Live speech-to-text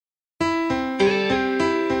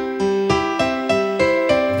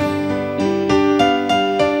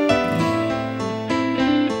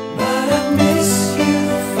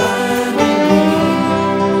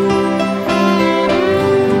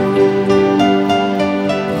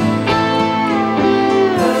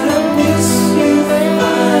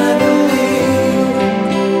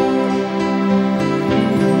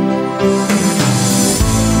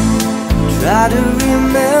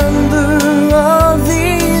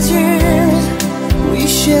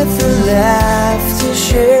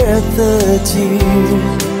shed the tears.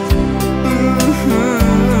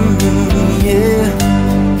 Yeah.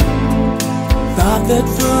 Thought that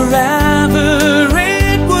forever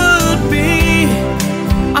it would be.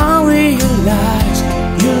 I realized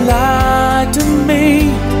you lied to me.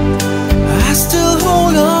 I still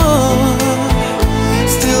hold on,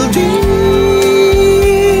 still dream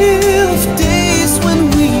of days when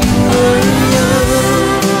we were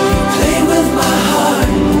young. You play with my heart,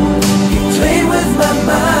 you play with my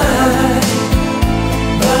mind,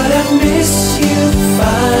 but I miss you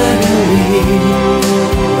finally.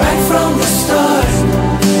 Right from the start,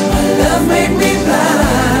 my love made me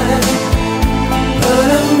blind, but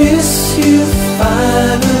I miss you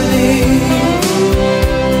finally.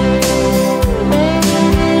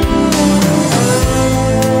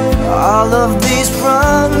 All of these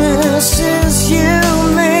promises you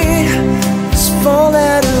made, this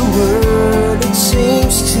four-letter word, it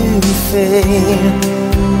seems to fade.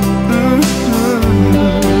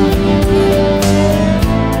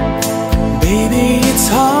 Baby, it's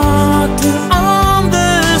hard to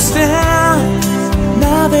understand.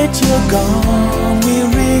 Now that you're gone, we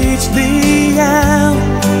reach the end.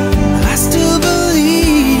 I still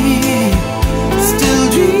believe, still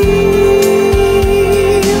dream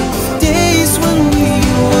of days when we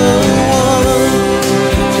were one.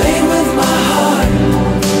 You play with my heart,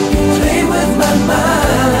 you play with my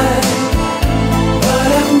mind, but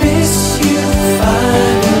I miss you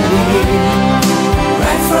finally.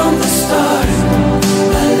 Right from the start,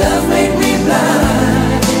 my love made me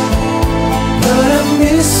blind, but I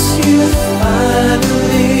miss you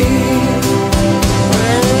finally.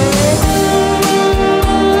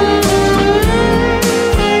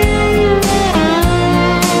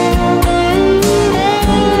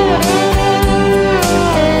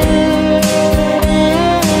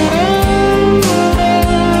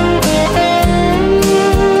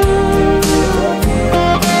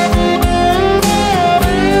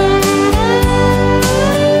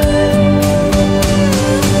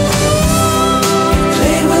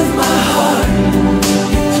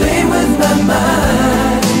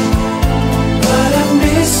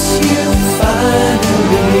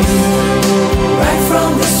 Right from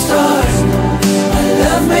the start, my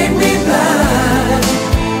love made me blind,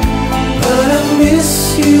 but I miss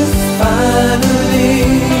you finally.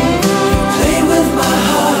 You play with my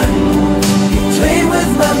heart, you play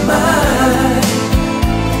with my mind,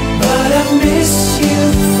 but I miss you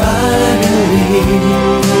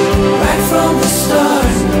finally.